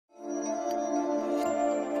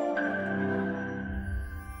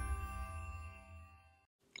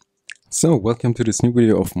So, welcome to this new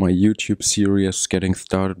video of my YouTube series Getting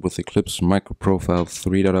Started with Eclipse MicroProfile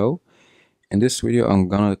 3.0. In this video I'm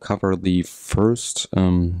gonna cover the first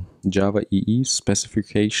Java EE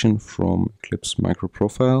specification from Eclipse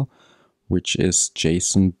MicroProfile, which is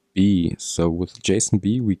JSON-B. So with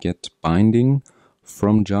JSON-B we get binding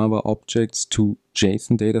from Java objects to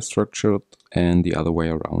JSON data structure and the other way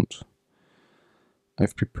around.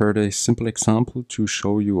 I've prepared a simple example to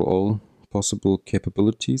show you all possible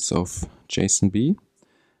capabilities of JSON-B,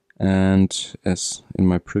 and as in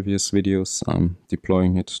my previous videos I'm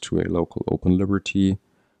deploying it to a local Open Liberty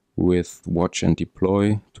with watch and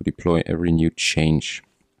deploy to deploy every new change.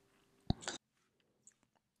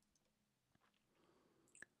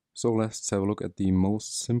 So let's have a look at the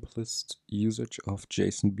most simplest usage of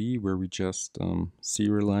JSON-B, where we just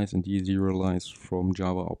serialize and deserialize from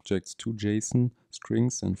Java objects to JSON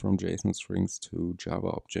strings and from JSON strings to Java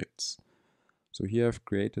objects. So here I've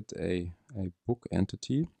created a book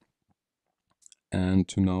entity, and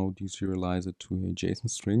to now deserialize it to a JSON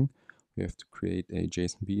string, we have to create a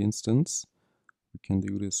JSON-B instance. We can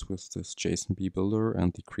do this with this JSON-B builder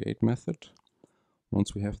and the create method.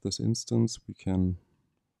 Once we have this instance, we can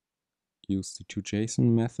use the toJSON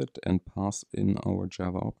method and pass in our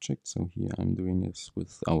Java object. So here I'm doing this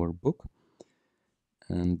with our book.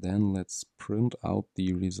 And then let's print out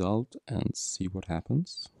the result and see what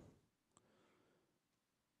happens.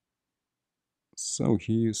 So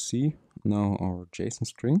here you see now our JSON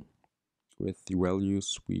string with the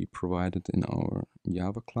values we provided in our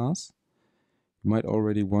Java class. You might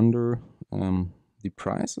already wonder, the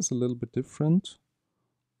price is a little bit different.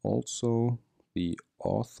 Also, the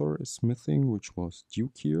author is missing, which was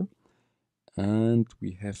Duke here. And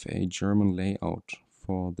we have a German layout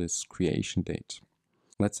for this creation date.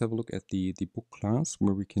 Let's have a look at the book class,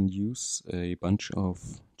 where we can use a bunch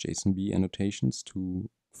of JSON-B annotations to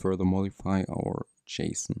further modify our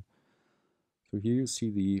JSON. So here you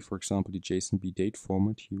see for example, the JSON-B date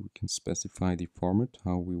format. Here we can specify the format,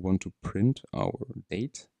 how we want to print our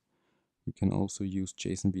date. We can also use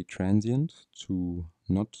JSON-B transient to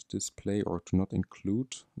not display or to not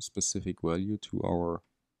include a specific value to our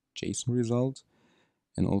JSON result,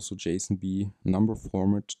 and also JSON-B number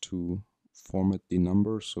format to format the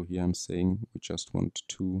number. So here I'm saying we just want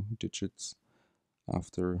 2 digits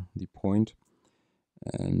after the point,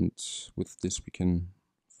 and with this we can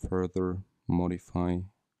further modify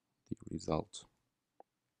the result.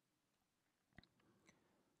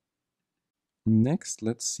 Next,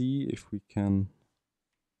 let's see if we can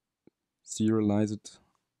serialize it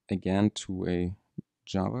again to a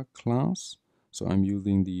Java class. So I'm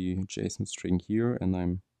using the JSON string here, and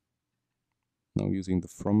I'm now using the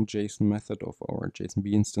from JSON method of our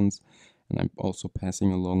JSON-B instance, and I'm also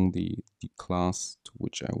passing along the class to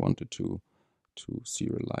which I wanted to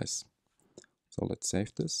serialize. So let's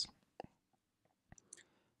save this.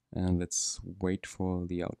 And let's wait for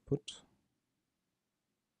the output.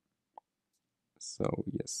 So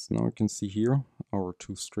yes, now you can see here our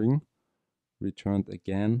toString returned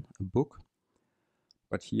again a book.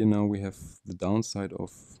 But here now we have the downside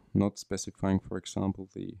of not specifying, for example,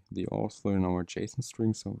 the author in our JSON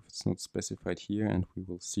string. So if it's not specified here and we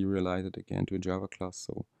will serialize it again to a Java class,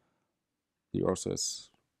 so the author is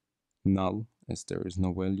null as there is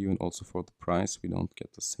no value, and also for the price we don't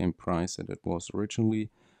get the same price that it was originally,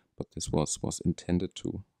 but this was intended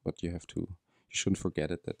to. But you shouldn't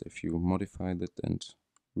forget it, that if you modify it and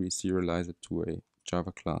reserialize it to a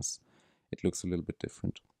Java class, it looks a little bit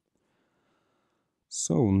different.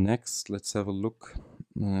 So next, let's have a look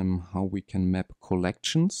how we can map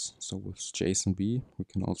collections. So with JSON-B, we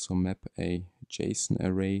can also map a JSON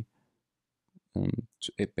array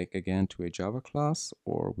back again to a Java class,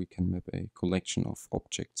 or we can map a collection of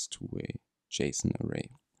objects to a JSON array.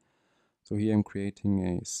 So here I'm creating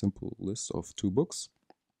a simple list of 2 books.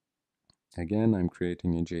 Again, I'm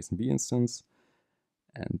creating a JSON-B instance,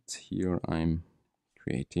 and here I'm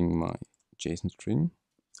creating my JSON string.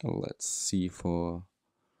 Let's see for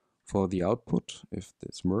the output if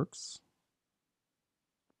this works.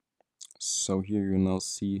 So here you now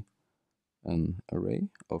see an array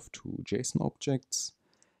of 2 JSON objects,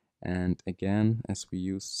 and again, as we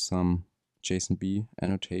used some JSON-B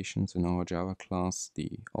annotations in our Java class, the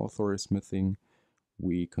author is missing.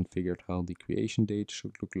 We configured how the creation date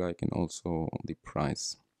should look like and also the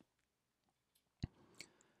price.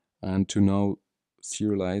 And to now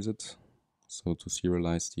serialize it, so to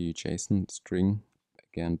serialize the JSON string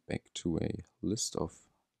again back to a list of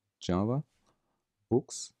Java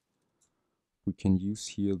books, we can use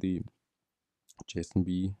here the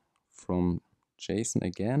JSON-B from JSON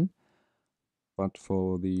again, but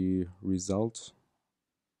for the result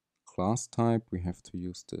class type, we have to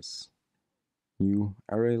use this new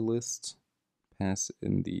array list, pass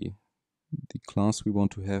in the class we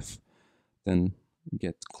want to have, then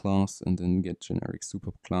get class, and then get generic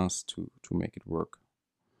superclass to make it work.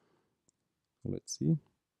 So let's see.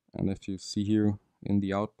 And if you see here in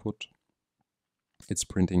the output, it's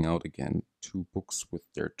printing out again 2 books with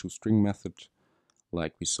their toString method,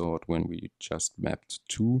 like we saw it when we just mapped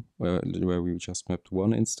where we just mapped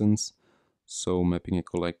one instance. So mapping a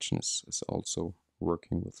collection is also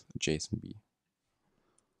working with JSON-B.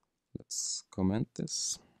 Let's comment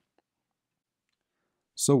this.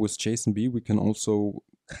 So with JSON-B, we can also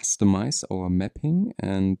customize our mapping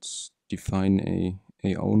and define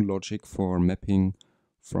a own logic for mapping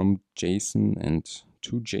from JSON and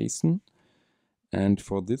to JSON. And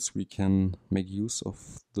for this, we can make use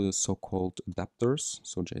of the so-called adapters.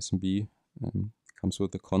 So JSON-B comes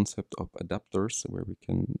with the concept of adapters,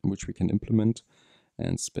 which we can implement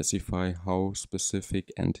and specify how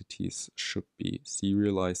specific entities should be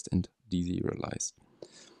serialized and deserialized.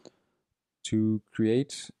 To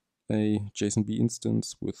create a JSON-B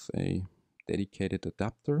instance with a dedicated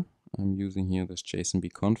adapter, I'm using here this JSON-B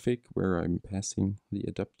config where I'm passing the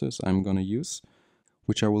adapters I'm going to use,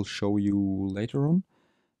 which I will show you later on.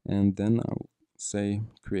 And then I'll say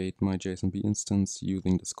create my JSON-B instance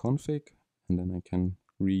using this config, and then I can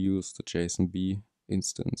reuse the JSON-B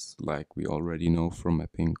instance like we already know from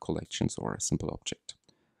mapping collections or a simple object.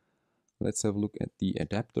 Let's have a look at the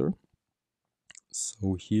adapter.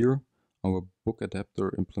 So here our book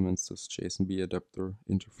adapter implements this JSON-B adapter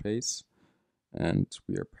interface, and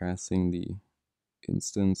we are passing the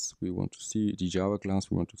instance we want to see, the Java class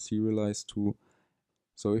we want to serialize to.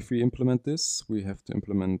 So if we implement this, we have to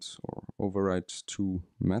implement or override 2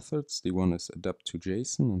 methods. The one is adapt to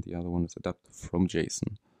JSON and the other one is adapt from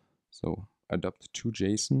JSON. So adapt to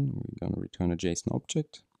JSON, we're going to return a JSON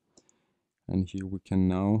object. And here we can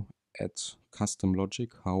now add custom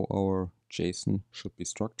logic how our JSON should be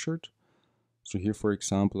structured. So here, for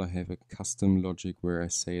example, I have a custom logic where I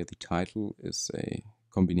say the title is a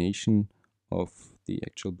combination of the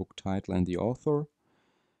actual book title and the author.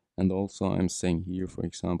 And also I'm saying here, for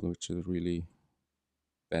example, which is a really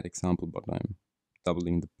bad example, but I'm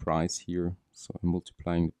doubling the price here. So I'm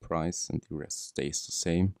multiplying the price and the rest stays the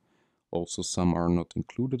same. Also, some are not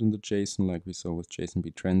included in the JSON, like we saw with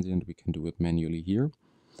JSON-B transient. We can do it manually here.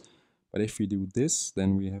 But if we do this,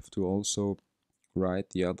 then we have to also write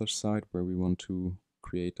the other side where we want to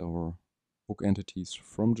create our book entities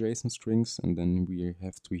from JSON strings. And then we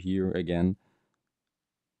have to here again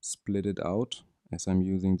split it out, as I'm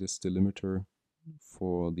using this delimiter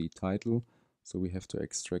for the title. So we have to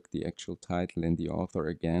extract the actual title and the author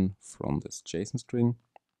again from this JSON string,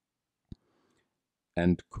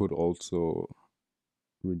 and could also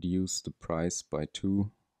reduce the price by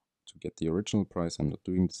 2 to get the original price. I'm not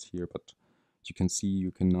doing this here, but you can see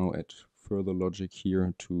you can now add further logic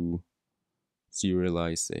here to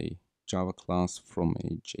serialize a Java class from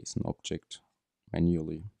a JSON object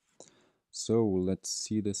manually. So let's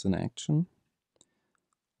see this in action.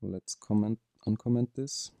 Let's uncomment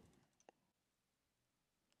this.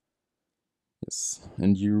 Yes,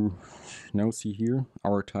 and you now see here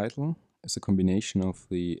our title is a combination of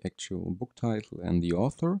the actual book title and the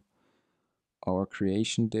author. Our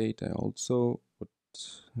creation date, what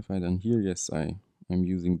have I done here? Yes, I'm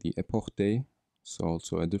using the epoch day, so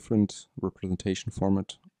also a different representation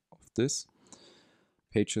format of this.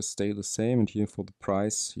 Pages stay the same, and here for the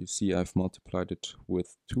price, you see I've multiplied it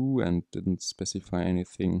with 2 and didn't specify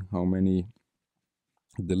anything how many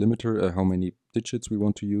delimiter, how many digits we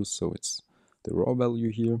want to use, so it's the raw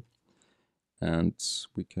value here. And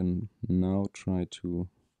we can now try to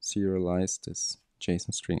serialize this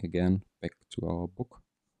JSON string again back to our book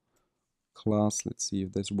class. Let's see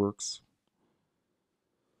if this works.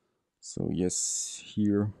 So yes,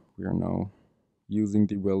 here we are now using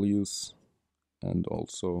the values and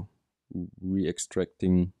also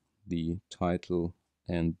re-extracting the title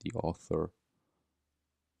and the author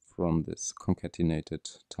from this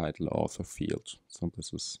concatenated title author field. So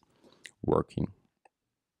this is working.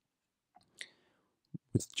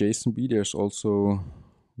 With JSON-B, there's also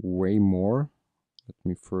way more. Let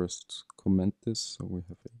me first comment this so we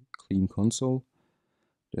have a clean console.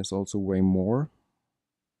 There's also way more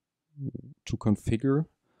to configure.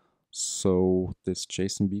 So this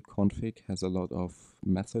JSON-B config has a lot of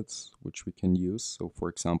methods which we can use. So for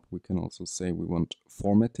example, we can also say we want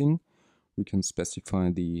formatting. We can specify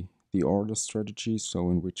the order strategy, so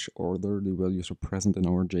in which order the values are present in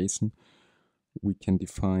our JSON. We can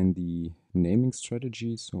define the naming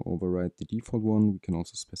strategy, so override the default one. We can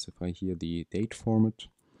also specify here the date format.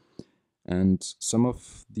 And some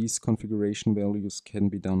of these configuration values can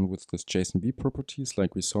be done with this JSON-B properties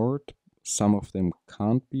like we saw it. Some of them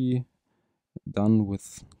can't be done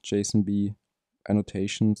with JSON-B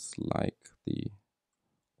annotations like the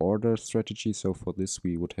order strategy. So for this,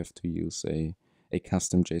 we would have to use a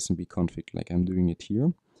custom JSON-B config like I'm doing it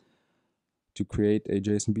here. To create a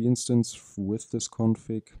JSON-B instance with this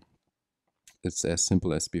config, it's as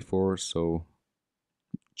simple as before. So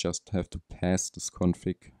just have to pass this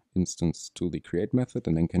config instance to the create method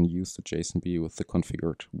and then can use the JSON-B with the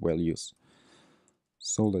configured values.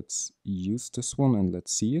 So let's use this one and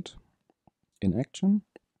let's see it in action.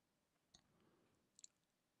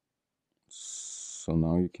 So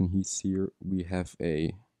now you can see here we have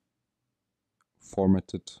a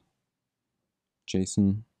formatted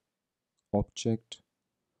JSON object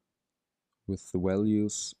with the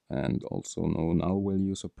values, and also no null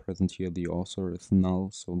values are present here. The author is null,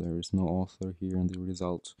 so there is no author here in the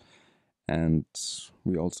result. And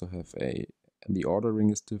we also have the ordering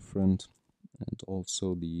is different, and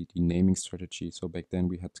also the naming strategy. So back then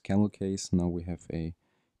we had camel case, now we have a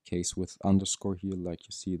case with underscore here like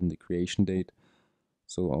you see it in the creation date.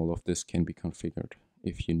 So all of this can be configured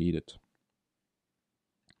if you need it.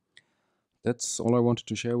 That's all I wanted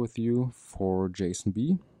to share with you for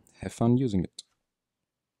JSON-B. Have fun using it.